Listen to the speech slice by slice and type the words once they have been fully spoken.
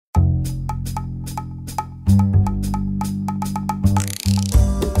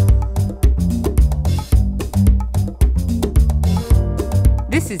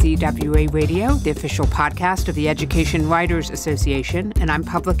KZWA Radio, the official podcast of the Education Writers Association, and I'm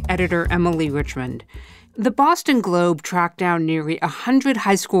public editor Emily Richmond. The Boston Globe tracked down nearly 100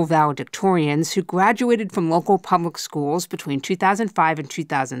 high school valedictorians who graduated from local public schools between 2005 and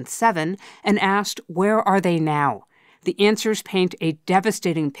 2007 and asked, where are they now? The answers paint a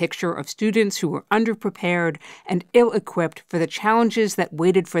devastating picture of students who were underprepared and ill-equipped for the challenges that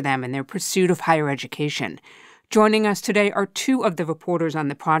waited for them in their pursuit of higher education. Joining us today are two of the reporters on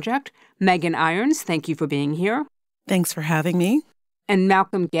the project. Meghan Irons, thank you for being here. Thanks for having me. And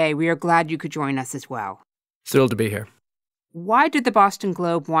Malcolm Gay, we are glad you could join us as well. Thrilled to be here. Why did the Boston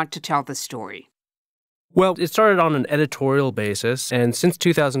Globe want to tell this story? Well, it started on an editorial basis, and since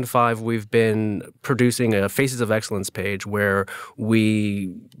 2005, we've been producing a Faces of Excellence page where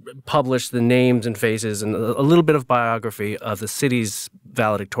we publish the names and faces and a little bit of biography of the city's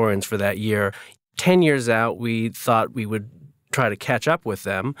valedictorians for that year. 10 years out, we thought we would try to catch up with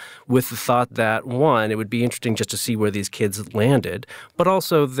them with the thought that, one, it would be interesting just to see where these kids landed, but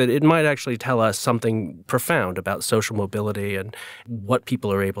also that it might actually tell us something profound about social mobility and what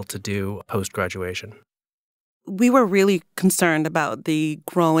people are able to do post-graduation. We were really concerned about the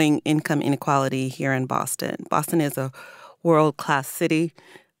growing income inequality here in Boston. Boston is a world-class city.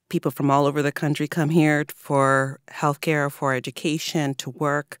 People from all over the country come here for healthcare, for education, to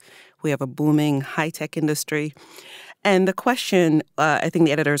work. We have a booming high-tech industry. And the question I think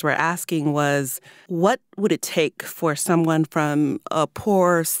the editors were asking was, what would it take for someone from a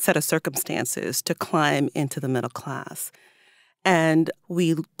poor set of circumstances to climb into the middle class? And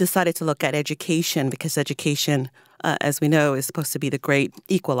we decided to look at education because education, as we know, is supposed to be the great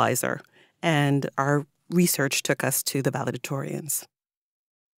equalizer. And our research took us to the valedictorians.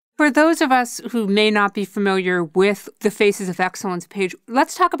 For those of us who may not be familiar with the Faces of Excellence page,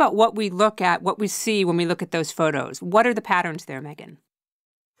 let's talk about what we look at, what we see when we look at those photos. What are the patterns there, Meghan?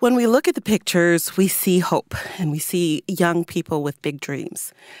 When we look at the pictures, we see hope, and we see young people with big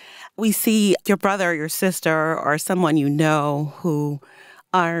dreams. We see your brother, your sister, or someone you know who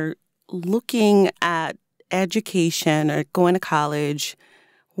are looking at education or going to college,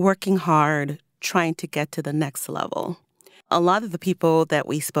 working hard, trying to get to the next level. A lot of the people that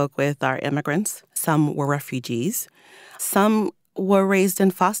we spoke with are immigrants. Some were refugees. Some were raised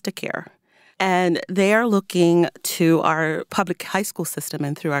in foster care. And they are looking to our public high school system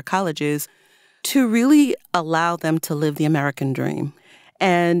and through our colleges to really allow them to live the American dream.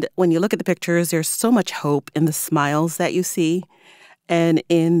 And when you look at the pictures, there's so much hope in the smiles that you see and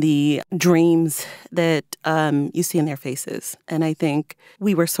in the dreams that you see in their faces. And I think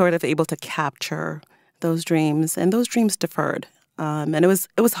we were sort of able to capture those dreams, and those dreams deferred. And it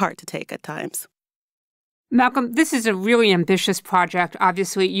was hard to take at times. Malcolm, this is a really ambitious project.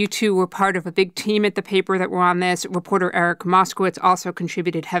 Obviously, you two were part of a big team at the paper that were on this. Reporter Eric Moskowitz also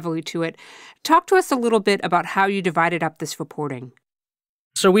contributed heavily to it. Talk to us a little bit about how you divided up this reporting.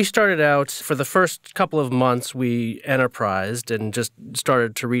 So we started out, for the first couple of months, we enterprised and just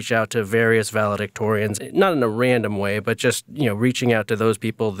started to reach out to various valedictorians, not in a random way, but just, reaching out to those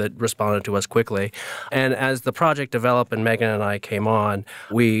people that responded to us quickly. And as the project developed and Meghan and I came on,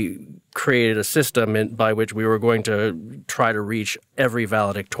 we created a system by which we were going to try to reach every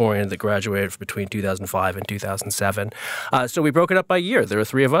valedictorian that graduated between 2005 and 2007. So we broke it up by year. There were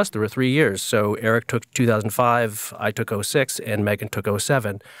three of us. There were 3 years. So Eric took 2005, I took 06, and Meghan took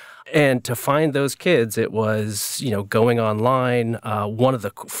 07. And to find those kids, it was, going online. One of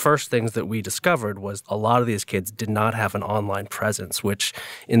the first things that we discovered was a lot of these kids did not have an online presence, which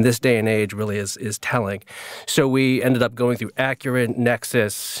in this day and age really is telling. So we ended up going through Accurate,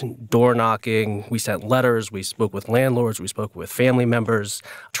 Nexus, door knocking. We sent letters. We spoke with landlords. We spoke with family members,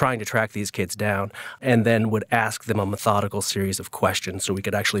 trying to track these kids down, and then would ask them a methodical series of questions so we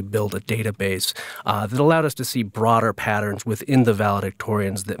could actually build a database that allowed us to see broader patterns within the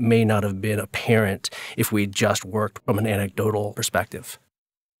valedictorians that may not have been apparent if we just worked from an anecdotal perspective.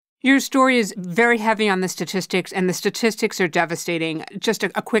 Your story is very heavy on the statistics, and the statistics are devastating. Just a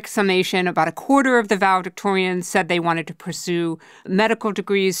quick summation, about a quarter of the valedictorians said they wanted to pursue medical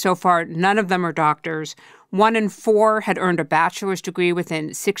degrees. So far, none of them are doctors. 1 in 4 had earned a bachelor's degree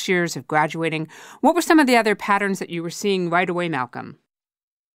within 6 years of graduating. What were some of the other patterns that you were seeing right away, Malcolm?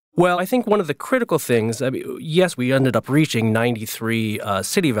 Well, I think one of the critical things, yes, we ended up reaching 93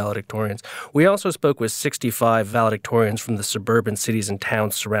 city valedictorians. We also spoke with 65 valedictorians from the suburban cities and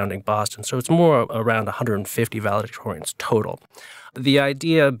towns surrounding Boston. So it's more around 150 valedictorians total. The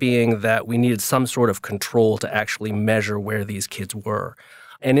idea being that we needed some sort of control to actually measure where these kids were.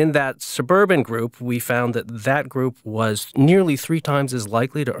 And in that suburban group, we found that that group was nearly 3 times as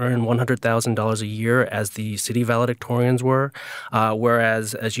likely to earn $100,000 a year as the city valedictorians were.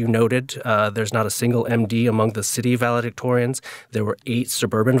 Whereas, as you noted, there's not a single MD among the city valedictorians. There were 8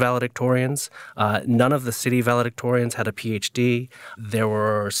 suburban valedictorians. None of the city valedictorians had a PhD. There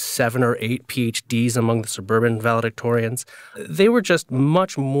were 7 or 8 PhDs among the suburban valedictorians. They were just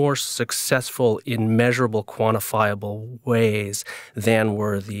much more successful in measurable, quantifiable ways than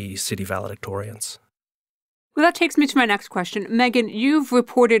were the city valedictorians. Well, that takes me to my next question. Meghan, you've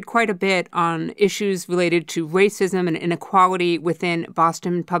reported quite a bit on issues related to racism and inequality within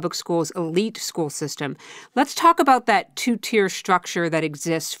Boston Public Schools' elite school system. Let's talk about that 2-tier structure that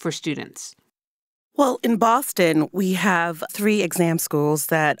exists for students. Well, in Boston, we have 3 exam schools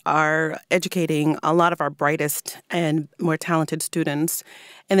that are educating a lot of our brightest and more talented students.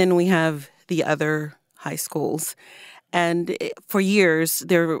 And then we have the other high schools. And for years,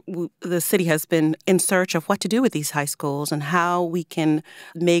 the city has been in search of what to do with these high schools and how we can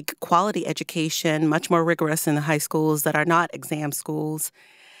make quality education much more rigorous in the high schools that are not exam schools.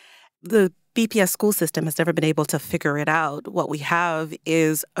 The BPS school system has never been able to figure it out. What we have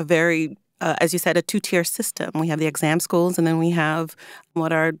is a very, as you said, a 2-tier system. We have the exam schools, and then we have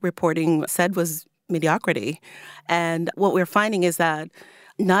what our reporting said was mediocrity. And what we're finding is that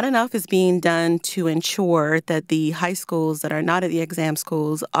not enough is being done to ensure that the high schools that are not at the exam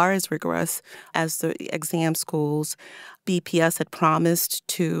schools are as rigorous as the exam schools. BPS had promised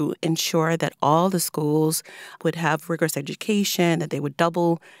to ensure that all the schools would have rigorous education, that they would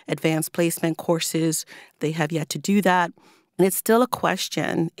double advanced placement courses. They have yet to do that. And it's still a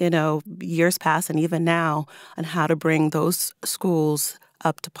question, years past and even now, on how to bring those schools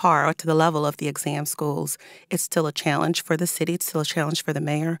up to par or to the level of the exam schools. It's still a challenge for the city. It's still a challenge for the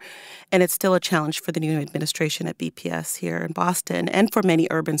mayor. And it's still a challenge for the new administration at BPS here in Boston and for many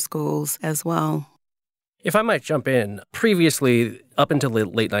urban schools as well. If I might jump in, previously, up until the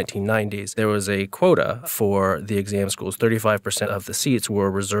late 1990s, there was a quota for the exam schools. 35% of the seats were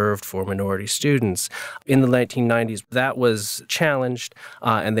reserved for minority students. In the 1990s, that was challenged,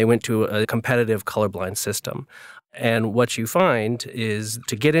 and they went to a competitive colorblind system. And what you find is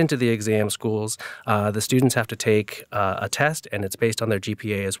to get into the exam schools, the students have to take a test, and it's based on their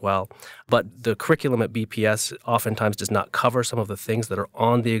GPA as well. But the curriculum at BPS oftentimes does not cover some of the things that are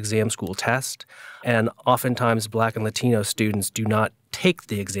on the exam school test. And oftentimes, Black and Latino students do not take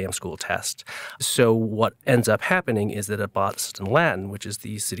the exam school test. So what ends up happening is that at Boston Latin, which is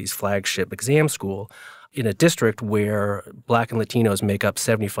the city's flagship exam school, in a district where Black and Latinos make up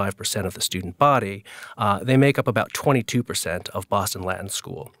 75% of the student body, they make up about 22% of Boston Latin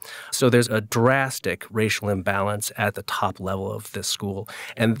School. So there's a drastic racial imbalance at the top level of this school,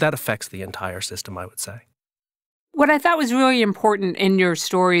 and that affects the entire system, I would say. What I thought was really important in your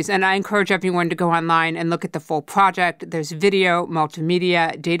stories, and I encourage everyone to go online and look at the full project, there's video,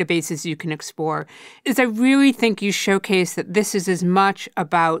 multimedia, databases you can explore, is I really think you showcase that this is as much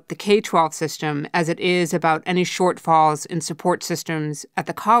about the K-12 system as it is about any shortfalls in support systems at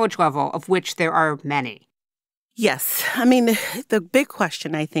the college level, of which there are many. Yes. I mean, the big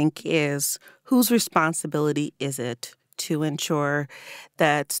question, I think, is whose responsibility is it to ensure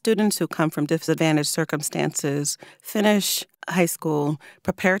that students who come from disadvantaged circumstances finish high school,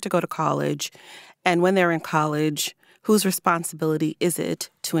 prepare to go to college, and when they're in college, whose responsibility is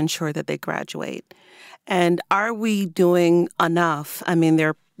it to ensure that they graduate? And are we doing enough? I mean,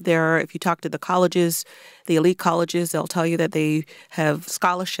 if you talk to the colleges, the elite colleges, they'll tell you that they have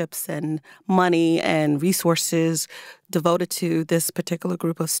scholarships and money and resources devoted to this particular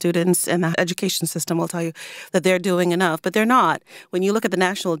group of students, and the education system will tell you that they're doing enough, but they're not. When you look at the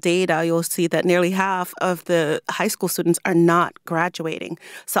national data, you'll see that nearly half of the high school students are not graduating.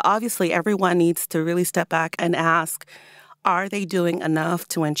 So obviously, everyone needs to really step back and ask, are they doing enough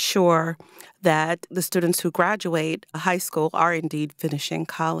to ensure that the students who graduate high school are indeed finishing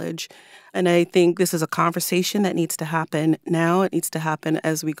college? And I think this is a conversation that needs to happen now. It needs to happen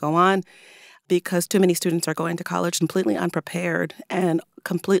as we go on, because too many students are going to college completely unprepared and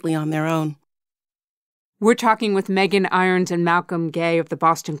completely on their own. We're talking with Meghan Irons and Malcolm Gay of the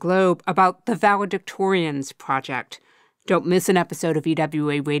Boston Globe about the Valedictorians project. Don't miss an episode of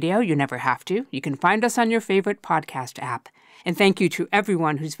EWA Radio. You never have to. You can find us on your favorite podcast app. And thank you to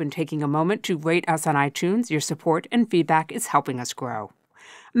everyone who's been taking a moment to rate us on iTunes. Your support and feedback is helping us grow.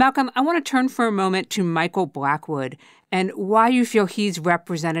 Malcolm, I want to turn for a moment to Michael Blackwood and why you feel he's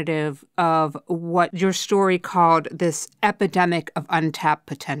representative of what your story called this epidemic of untapped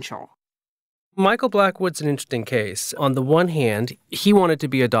potential. Michael Blackwood's an interesting case. On the one hand, he wanted to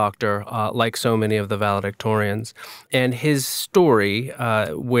be a doctor, like so many of the valedictorians. And his story,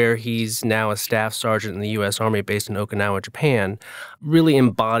 where he's now a staff sergeant in the U.S. Army based in Okinawa, Japan, really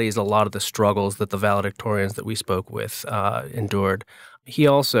embodies a lot of the struggles that the valedictorians that we spoke with endured. He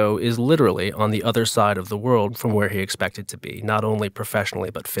also is literally on the other side of the world from where he expected to be, not only professionally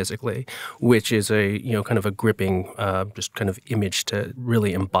but physically, which is a kind of a gripping just kind of image to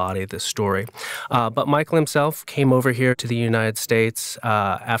really embody this story. But Michael himself came over here to the United States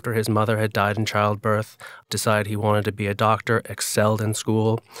after his mother had died in childbirth, decided he wanted to be a doctor, excelled in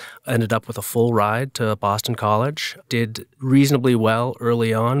school, ended up with a full ride to Boston College, did reasonably well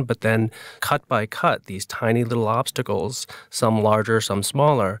early on, but then cut by cut, these tiny little obstacles, some larger, some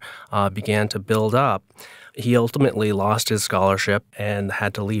smaller, began to build up. He ultimately lost his scholarship and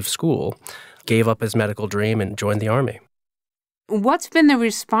had to leave school, gave up his medical dream, and joined the Army. What's been the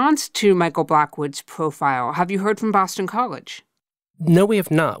response to Michael Blackwood's profile? Have you heard from Boston College? No, we have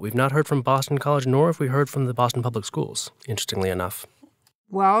not. We've not heard from Boston College, nor have we heard from the Boston Public Schools, interestingly enough.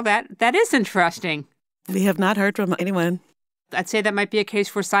 Well, that is interesting. We have not heard from anyone. I'd say that might be a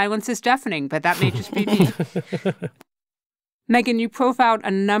case where silence is deafening, but that may just be me. Meghan, you profiled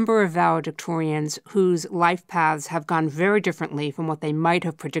a number of valedictorians whose life paths have gone very differently from what they might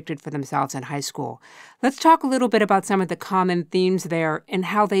have predicted for themselves in high school. Let's talk a little bit about some of the common themes there and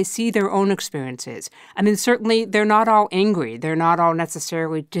how they see their own experiences. I mean, certainly they're not all angry. They're not all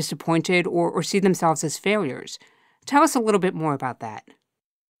necessarily disappointed or see themselves as failures. Tell us a little bit more about that.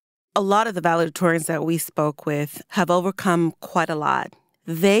 A lot of the valedictorians that we spoke with have overcome quite a lot.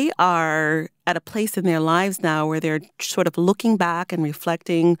 They are at a place in their lives now where they're sort of looking back and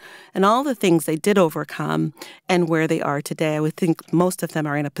reflecting on all the things they did overcome and where they are today. I would think most of them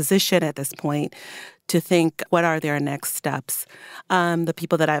are in a position at this point to think, what are their next steps? The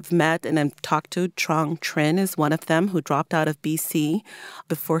people that I've met and have talked to, Trong Trin is one of them, who dropped out of BC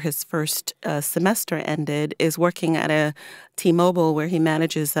before his first semester ended, is working at a T-Mobile where he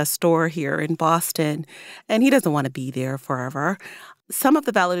manages a store here in Boston, and he doesn't want to be there forever. Some of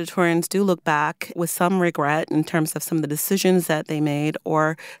the valedictorians do look back with some regret in terms of some of the decisions that they made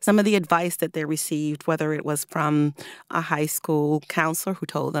or some of the advice that they received, whether it was from a high school counselor who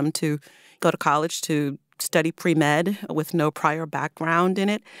told them to go to college to study pre-med with no prior background in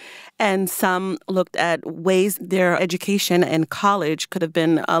it. And some looked at ways their education in college could have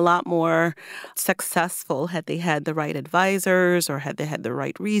been a lot more successful had they had the right advisors or had they had the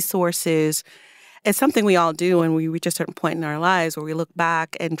right resources. It's something we all do when we reach a certain point in our lives where we look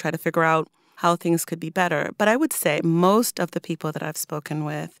back and try to figure out how things could be better. But I would say most of the people that I've spoken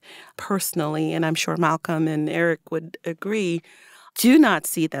with personally, and I'm sure Malcolm and Eric would agree, do not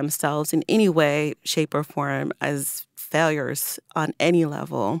see themselves in any way, shape, or form as failures on any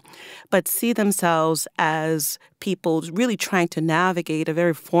level, but see themselves as people really trying to navigate a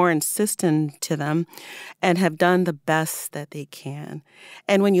very foreign system to them and have done the best that they can.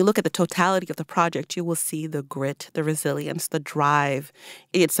 And when you look at the totality of the project, you will see the grit, the resilience, the drive.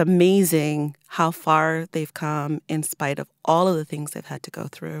 It's amazing how far they've come in spite of all of the things they've had to go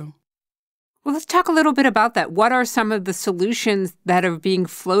through. Well, let's talk a little bit about that. What are some of the solutions that are being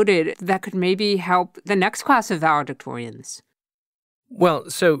floated that could maybe help the next class of valedictorians? Well,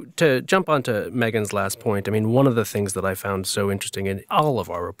 so to jump onto Meghan's last point, I mean, one of the things that I found so interesting in all of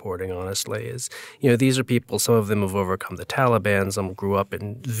our reporting, honestly, is, these are people, some of them have overcome the Taliban, some grew up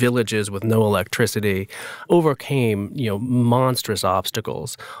in villages with no electricity, overcame, monstrous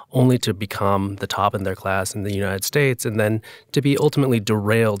obstacles, only to become the top in their class in the United States, and then to be ultimately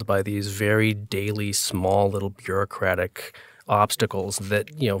derailed by these very daily, small little bureaucratic obstacles that,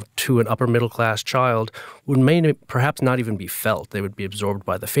 to an upper middle class child would perhaps not even be felt. They would be absorbed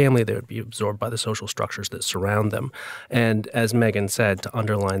by the family. They would be absorbed by the social structures that surround them. And as Meghan said, to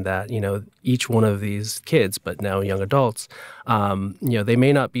underline that, each one of these kids, but now young adults, they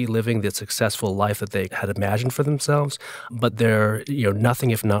may not be living the successful life that they had imagined for themselves, but they're,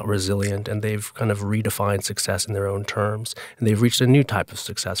 nothing if not resilient, and they've kind of redefined success in their own terms, and they've reached a new type of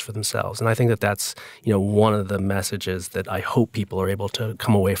success for themselves. And I think that that's, one of the messages that I hope people are able to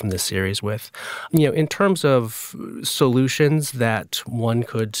come away from this series with. In terms of solutions that one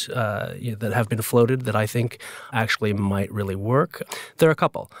could, that have been floated that I think actually might really work, there are a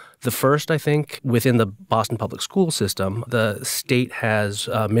couple. The first, I think, within the Boston public school system, the state has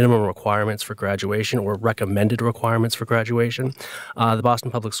minimum requirements for graduation or recommended requirements for graduation. The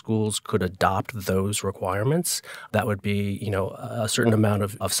Boston public schools could adopt those requirements. That would be, a certain amount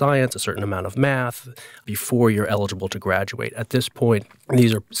of science, a certain amount of math before you're eligible to graduate. graduate. At this point,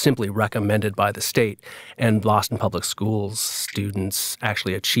 these are simply recommended by the state, and Boston Public Schools students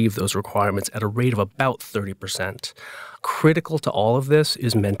actually achieve those requirements at a rate of about 30%. Critical to all of this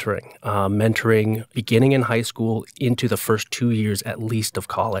is mentoring. Mentoring beginning in high school into the first 2 years at least of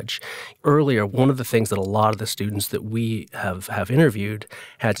college. Earlier, one of the things that a lot of the students that we have interviewed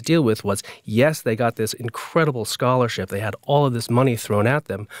had to deal with was, yes, they got this incredible scholarship. They had all of this money thrown at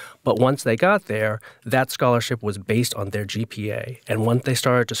them. But once they got there, that scholarship was based on their GPA. And once they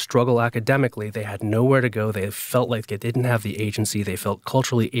started to struggle academically, they had nowhere to go. They felt like they didn't have the agency. They felt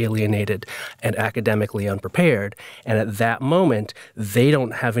culturally alienated and academically unprepared. And at that moment, they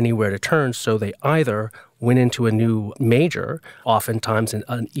don't have anywhere to turn, so they either went into a new major, oftentimes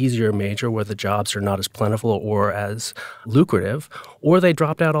an easier major where the jobs are not as plentiful or as lucrative, or they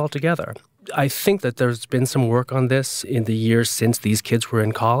dropped out altogether. I think that there's been some work on this in the years since these kids were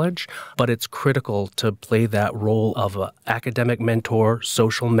in college, but it's critical to play that role of an academic mentor,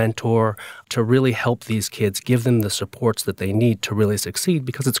 social mentor, to really help these kids, give them the supports that they need to really succeed,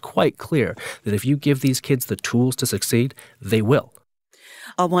 because it's quite clear that if you give these kids the tools to succeed, they will.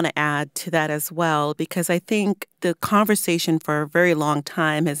 I want to add to that as well, because I think the conversation for a very long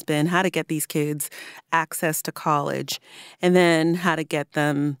time has been how to get these kids access to college and then how to get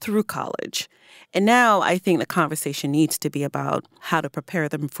them through college. And now I think the conversation needs to be about how to prepare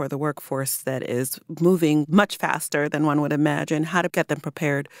them for the workforce that is moving much faster than one would imagine, how to get them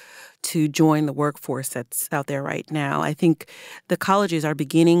prepared to join the workforce that's out there right now. I think the colleges are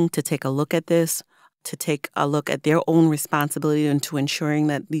beginning to take a look at this, to take a look at their own responsibility into ensuring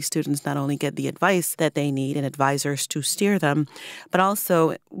that these students not only get the advice that they need and advisors to steer them, but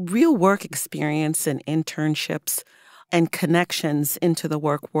also real work experience and internships and connections into the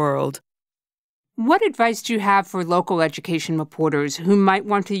work world. What advice do you have for local education reporters who might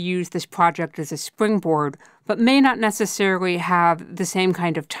want to use this project as a springboard, but may not necessarily have the same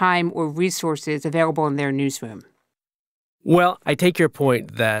kind of time or resources available in their newsroom? Well, I take your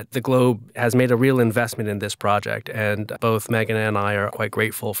point that the Globe has made a real investment in this project, and both Meghan and I are quite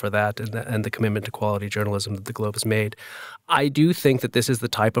grateful for that and the commitment to quality journalism that the Globe has made. I do think that this is the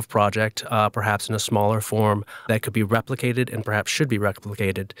type of project, perhaps in a smaller form, that could be replicated and perhaps should be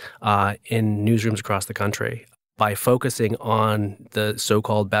replicated in newsrooms across the country. By focusing on the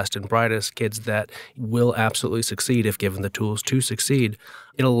so-called best and brightest kids that will absolutely succeed if given the tools to succeed,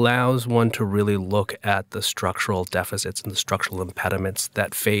 it allows one to really look at the structural deficits and the structural impediments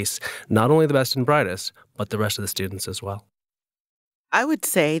that face not only the best and brightest, but the rest of the students as well. I would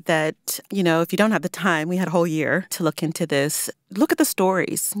say that, if you don't have the time, we had a whole year to look into this. Look at the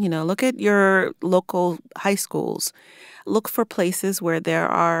stories, look at your local high schools. Look for places where there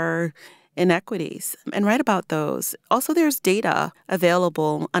are inequities and write about those. Also, there's data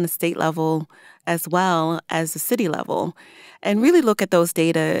available on a state level as well as the city level. And really look at those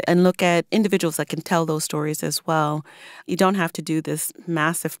data and look at individuals that can tell those stories as well. You don't have to do this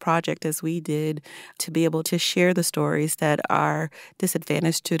massive project as we did to be able to share the stories that our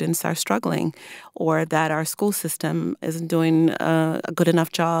disadvantaged students are struggling or that our school system isn't doing a good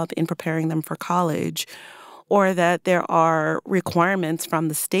enough job in preparing them for college, or that there are requirements from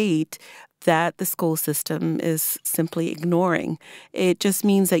the state that the school system is simply ignoring. It just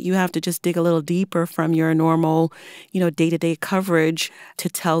means that you have to just dig a little deeper from your normal, day-to-day coverage to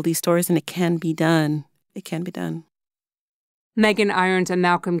tell these stories, and it can be done. It can be done. Meghan Irons and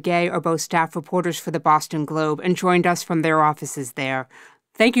Malcolm Gay are both staff reporters for the Boston Globe and joined us from their offices there.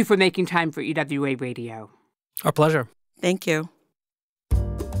 Thank you for making time for EWA Radio. Our pleasure. Thank you.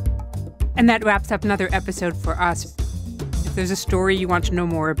 And that wraps up another episode for us. If there's a story you want to know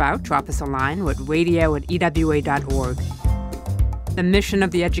more about, drop us a line at radio@ewa.org. The mission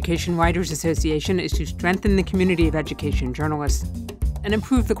of the Education Writers Association is to strengthen the community of education journalists and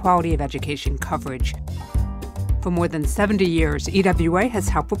improve the quality of education coverage. For more than 70 years, EWA has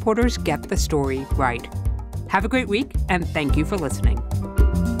helped reporters get the story right. Have a great week, and thank you for listening.